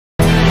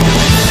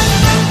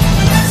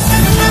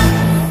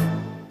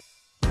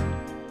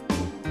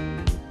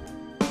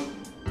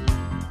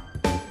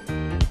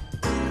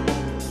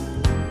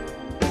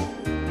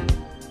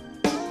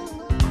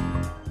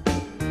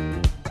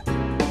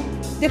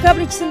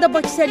Dekabr 2-də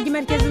Bakı sərgi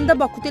mərkəzində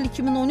BakuTel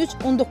 2013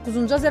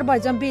 19-cu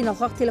Azərbaycan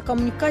Beynəlxalq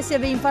Telekommunikasiya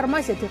və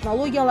İnformasiya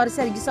Texnologiyaları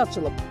sərgisi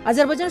açılıb.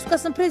 Azərbaycan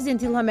Respublikasının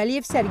Prezident İlham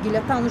Əliyev sərgi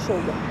ilə tanış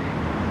oldu.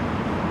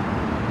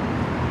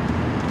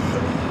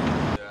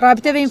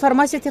 Rabitə və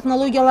İnformasiya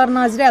Texnologiyaları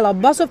Naziri Əli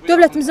Abbasov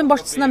dövlətimizin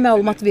başçısına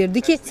məlumat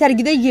verdi ki,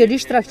 sərgidə yerli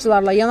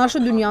iştirakçılarla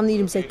yanaşı dünyanın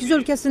 28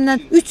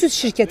 ölkəsindən 300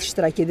 şirkət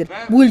iştirak edir.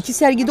 Bu ilki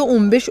sərgidə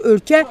 15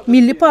 ölkə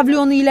milli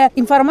pavilyonu ilə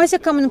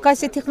informasiya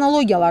kommunikasiya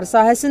texnologiyaları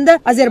sahəsində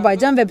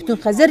Azərbaycan və bütün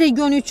Xəzər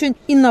regionu üçün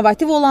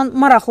innovativ olan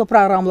maraqlı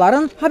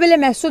proqramların,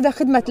 habelə məhsul və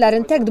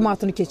xidmətlərin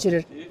təqdimatını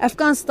keçirir.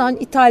 Əfqanistan,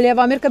 İtaliya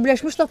və Amerika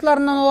Birləşmiş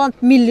Ştatlarından olan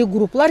milli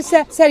qruplar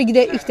isə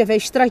sərgidə ilk dəfə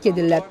iştirak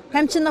edirlər.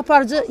 Həmçinin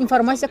aparıcı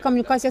informasiya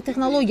kommunikasiya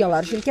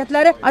texnologiyaları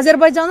şirkətləri,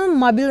 Azərbaycanın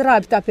mobil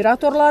rabitə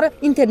operatorları,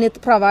 internet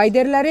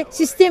provayderləri,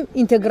 sistem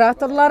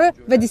integratorları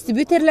və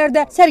distribüterlər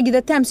də sərgidə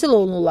təmsil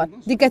olunurlar.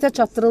 Diqqətə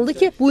çatdırıldı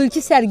ki, bu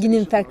ilki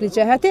sərginin fərqli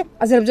cəhəti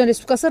Azərbaycan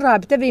Respublikası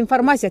Rabitə və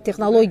İnformasiya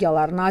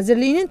Texnologiyaları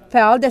Nazirliyinin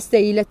fəal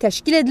dəstəyi ilə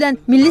təşkil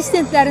edilən milli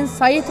stendlərin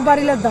sayı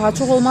etibarilə daha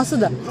çox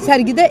olmasıdır.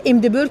 Sərgidə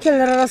MDB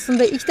ölkələri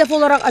arasında ilk dəfə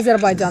olaraq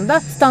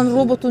Azərbaycanda Titan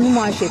robotu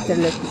nümayiş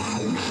etdirilir.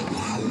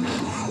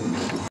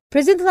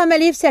 Prezident İlham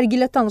Əliyev sərgi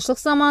ilə tanışlıq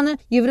zamanı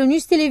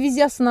Euronews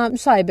televiziyasına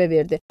müsahibə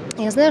verdi.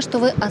 Я знаю, что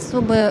вы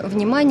особое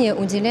внимание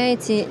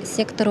уделяете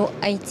сектору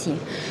IT.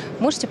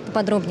 Можете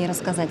поподробнее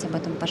рассказать об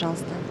этом,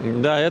 пожалуйста?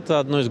 Да, это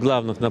одно из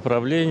главных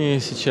направлений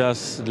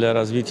сейчас для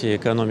развития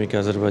экономики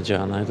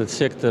Азербайджана. Этот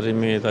сектор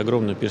имеет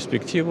огромную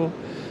перспективу.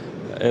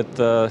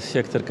 Это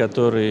сектор,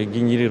 который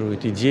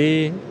генерирует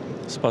идеи,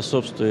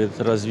 способствует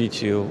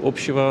развитию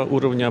общего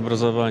уровня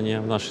образования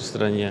в нашей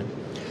стране,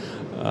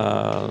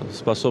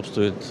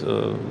 способствует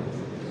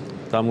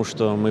тому,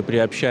 что мы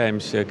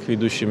приобщаемся к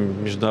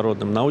ведущим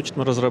международным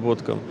научным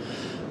разработкам,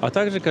 а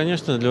также,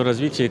 конечно, для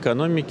развития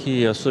экономики,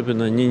 и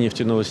особенно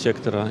ненефтяного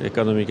сектора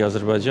экономики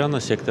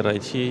Азербайджана, сектор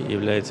IT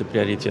является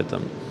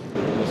приоритетом.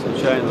 Не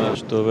случайно,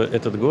 что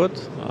этот год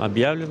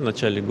объявлен в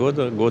начале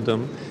года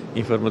годом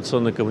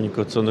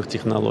информационно-коммуникационных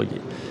технологий.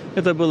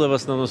 Это было в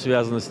основном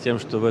связано с тем,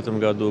 что в этом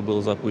году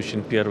был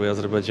запущен первый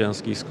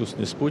азербайджанский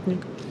искусственный спутник.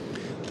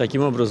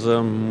 Таким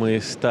образом, мы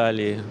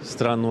стали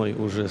страной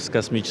уже с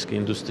космической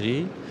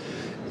индустрией,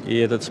 и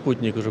этот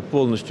спутник уже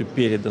полностью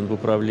передан в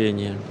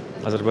управление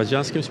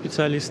азербайджанским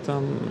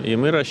специалистам, и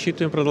мы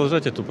рассчитываем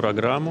продолжать эту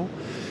программу,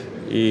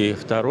 и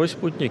второй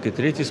спутник, и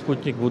третий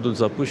спутник будут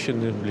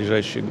запущены в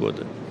ближайшие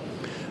годы.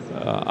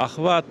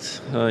 Охват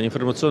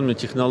информационными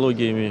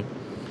технологиями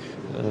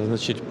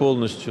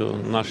полностью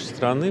нашей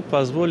страны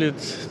позволит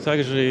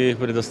также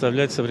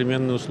предоставлять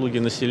современные услуги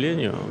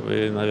населению.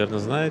 Вы, наверное,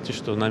 знаете,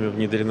 что нами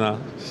внедрена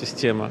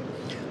система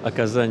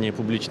оказания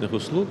публичных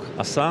услуг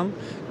ASAN,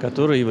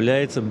 которая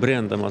является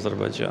брендом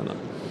Азербайджана.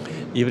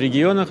 И в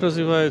регионах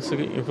развиваются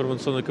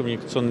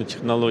информационно-коммуникационные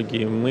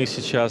технологии. Мы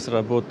сейчас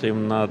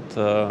работаем над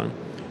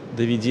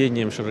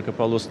доведением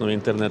широкополосного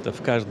интернета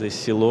в каждое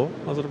село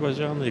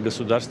Азербайджана, и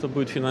государство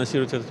будет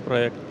финансировать этот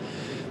проект.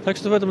 Так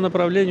что в этом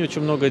направлении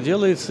очень много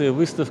делается, и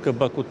выставка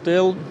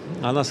BakuTel,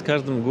 она с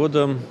каждым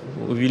годом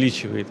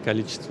увеличивает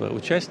количество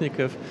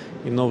участников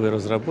и новые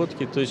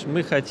разработки. То есть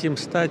мы хотим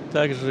стать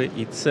также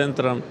и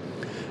центром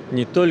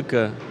не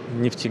только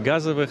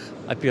нефтегазовых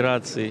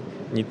операций,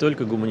 не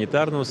только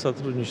гуманитарного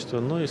сотрудничества,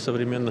 но и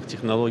современных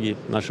технологий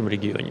в нашем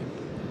регионе.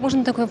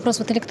 Можно такой вопрос?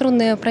 Вот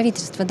электронное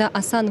правительство, да,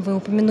 ASAN вы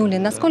упомянули.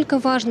 Насколько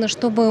важно,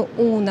 чтобы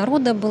у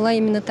народа была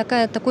именно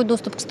такой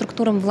доступ к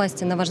структурам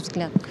власти, на ваш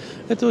взгляд?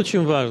 Это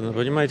очень важно,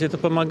 понимаете, это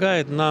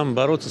помогает нам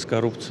бороться с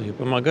коррупцией,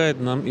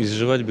 помогает нам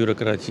изживать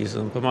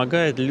бюрократизм,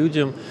 помогает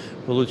людям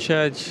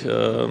получать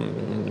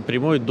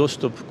прямой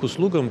доступ к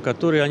услугам,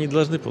 которые они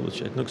должны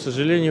получать. Но, к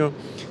сожалению,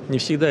 не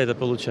всегда это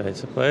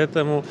получается.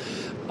 Поэтому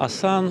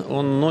ASAN,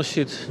 он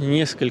носит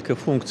несколько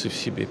функций в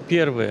себе.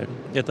 Первое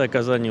 – это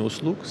оказание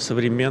услуг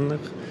современных.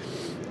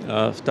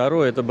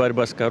 Второе – это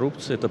борьба с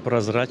коррупцией, это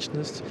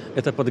прозрачность,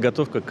 это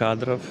подготовка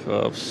кадров.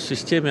 В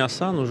системе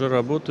ASAN уже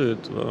работают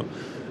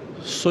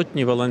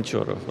сотни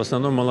волонтеров, в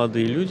основном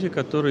молодые люди,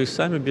 которые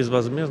сами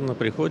безвозмездно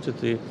приходят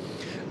и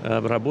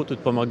работают,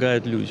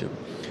 помогают людям.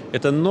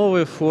 Это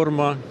новая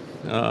форма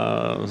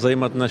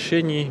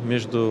взаимоотношений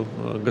между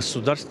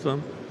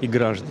государством и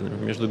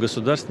гражданами, между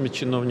государственными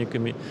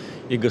чиновниками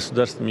и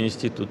государственными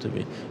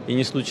институтами. И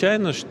не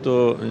случайно,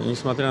 что,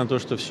 несмотря на то,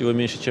 что всего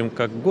меньше, чем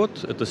как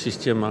год эта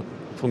система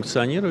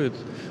функционирует,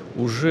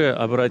 уже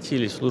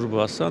обратились в службу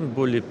ASAN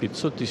более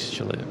 500 тысяч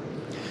человек.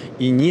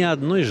 И ни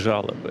одной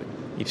жалобы.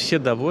 И все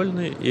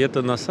довольны, и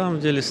это на самом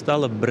деле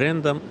стало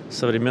брендом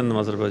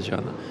современного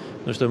Азербайджана.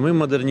 Потому что мы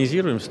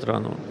модернизируем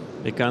страну,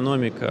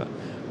 экономика,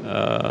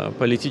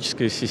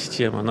 политическая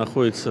система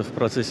находится в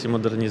процессе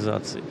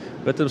модернизации.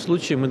 В этом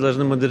случае мы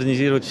должны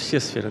модернизировать все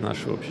сферы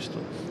нашего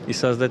общества и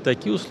создать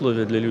такие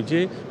условия для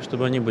людей,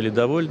 чтобы они были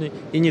довольны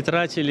и не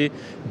тратили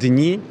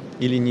дни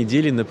или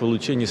недели на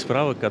получение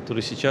справок,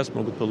 которые сейчас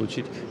могут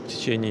получить в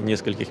течение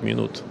нескольких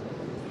минут.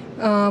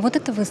 Вот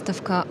эта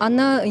выставка,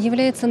 она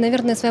является,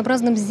 наверное,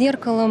 своеобразным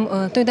зеркалом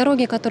той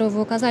дороги, которую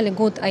вы указали,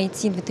 год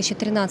IT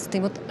 2013.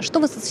 Вот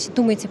что вы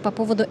думаете по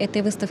поводу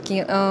этой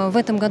выставки? В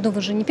этом году вы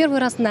же не первый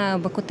раз на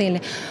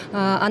BakuTel.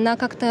 Она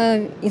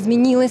как-то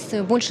изменилась,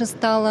 больше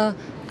стала?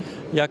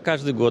 Я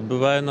каждый год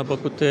бываю на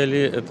BakuTel.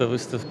 Эта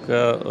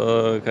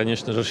выставка,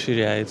 конечно,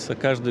 расширяется.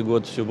 Каждый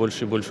год все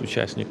больше и больше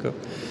участников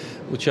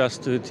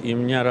участвует. И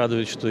меня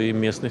радует, что и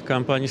местных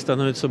компаний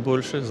становится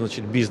больше,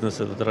 значит, бизнес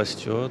этот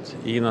растет,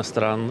 и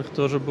иностранных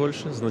тоже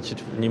больше, значит,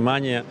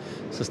 внимание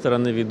со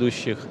стороны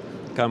ведущих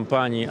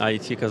компаний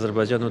IT к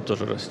Азербайджану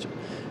тоже растет.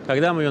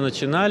 Когда мы ее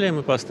начинали,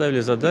 мы поставили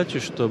задачу,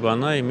 чтобы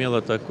она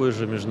имела такое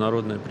же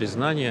международное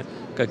признание,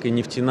 как и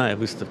нефтяная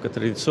выставка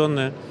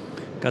традиционная,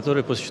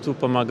 которая по существу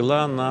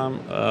помогла нам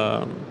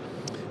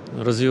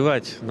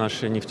развивать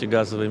наши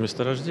нефтегазовые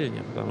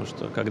месторождения, потому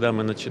что когда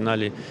мы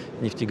начинали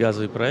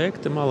нефтегазовые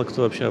проекты, мало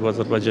кто вообще об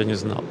Азербайджане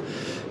знал.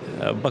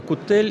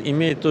 BakuTel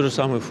имеет ту же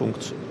самую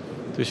функцию.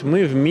 То есть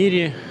мы в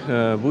мире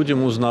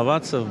будем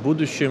узнаваться в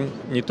будущем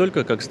не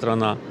только как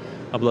страна,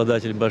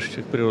 обладатель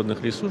больших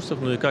природных ресурсов,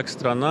 но и как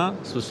страна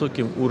с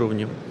высоким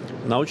уровнем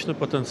научного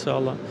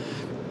потенциала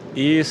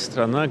и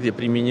страна, где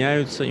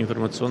применяются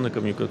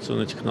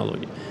информационно-коммуникационные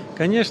технологии.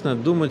 Конечно,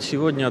 думать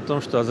сегодня о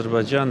том, что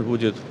Азербайджан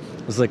будет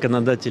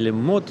законодателем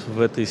мод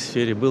в этой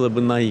сфере, было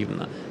бы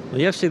наивно. Но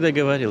я всегда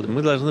говорил,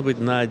 мы должны быть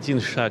на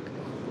один шаг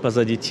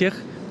позади тех,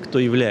 кто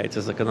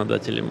является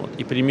законодателем мод,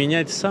 и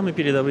применять самые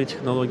передовые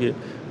технологии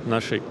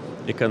нашей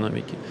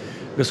экономики.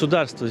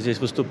 Государство здесь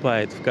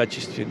выступает в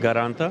качестве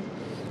гаранта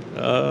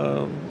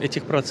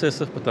этих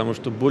процессов, потому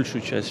что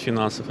большую часть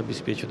финансов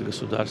обеспечивает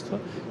государство.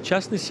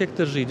 Частный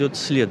сектор же идет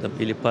следом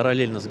или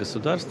параллельно с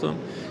государством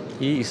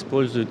и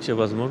использует те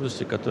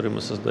возможности, которые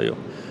мы создаем.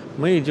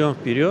 Мы идем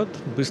вперед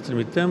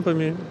быстрыми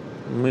темпами,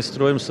 мы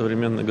строим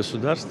современное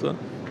государство,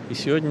 и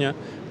сегодня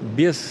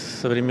без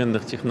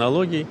современных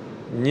технологий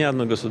ни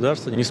одно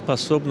государство не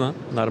способно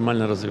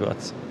нормально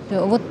развиваться.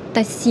 Вот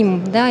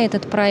ТАСИМ, да,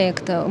 этот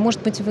проект,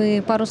 может быть,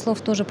 вы пару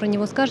слов тоже про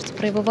него скажете,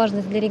 про его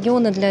важность для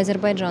региона, для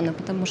Азербайджана,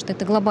 потому что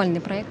это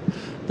глобальный проект.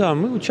 Да,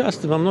 мы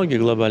участвуем во многих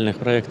глобальных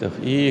проектах,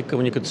 и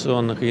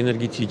коммуникационных, и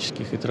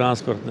энергетических, и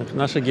транспортных.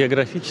 Наше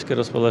географическое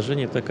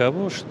расположение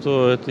таково,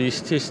 что это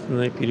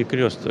естественный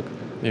перекресток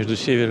между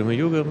севером и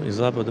югом, и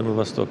западом и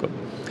востоком.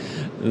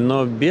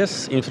 Но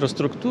без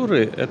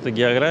инфраструктуры эта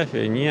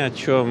география ни о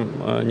чем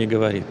не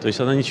говорит. То есть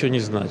она ничего не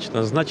значит.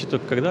 Она значит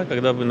только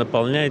когда вы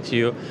наполняете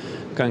ее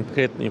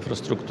конкретной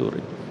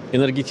инфраструктурой.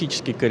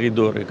 Энергетические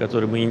коридоры,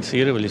 которые мы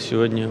инициировали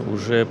сегодня,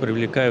 уже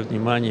привлекают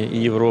внимание и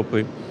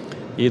Европы,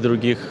 и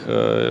других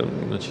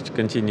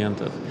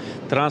континентов.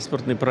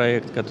 Транспортный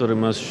проект, который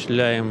мы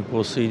осуществляем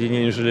по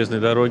соединению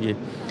железной дороги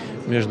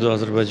между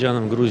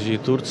Азербайджаном, Грузией и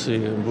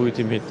Турцией, будет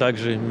иметь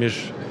также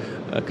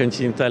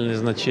межконтинентальное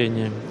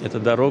значение. Эта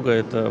дорога –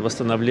 это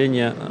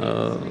восстановление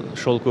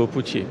шелкового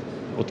пути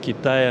от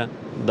Китая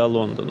до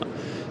Лондона.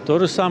 То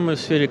же самое в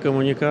сфере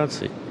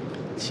коммуникаций.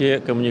 Те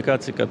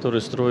коммуникации, которые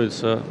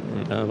строятся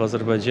в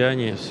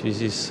Азербайджане в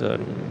связи с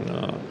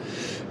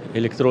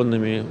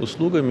электронными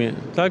услугами,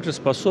 также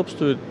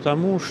способствуют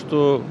тому,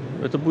 что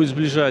это будет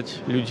сближать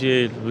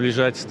людей,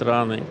 сближать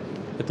страны.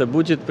 Это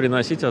будет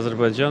приносить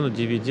Азербайджану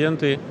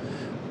дивиденды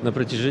на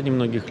протяжении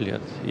многих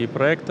лет. И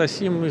проект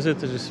ТАСИМ из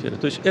этой же сферы.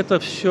 То есть это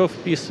все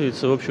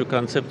вписывается в общую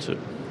концепцию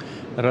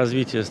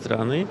развития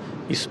страны,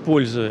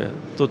 используя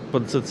тот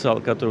потенциал,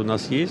 который у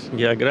нас есть,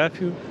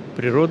 географию,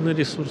 природные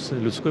ресурсы,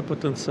 людской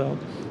потенциал.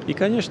 И,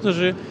 конечно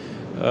же,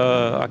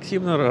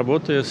 активно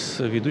работая с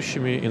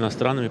ведущими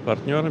иностранными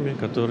партнерами,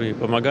 которые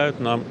помогают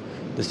нам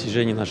в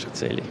достижении наших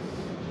целей.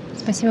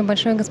 Спасибо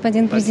большое,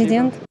 господин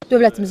президент.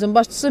 Dövlətimizin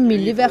başçısı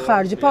milli və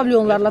xarici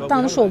pavilyonlarla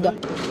tanış oldu.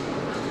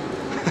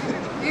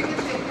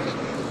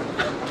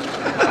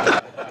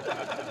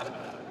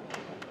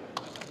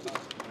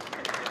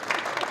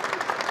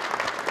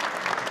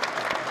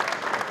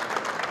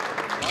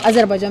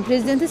 Azərbaycan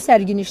prezidenti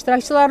sərginin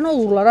iştirakçılarına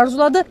uğurlar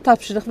arzuladı,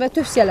 tapşırıq və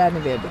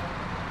tövsiyələrini verdi.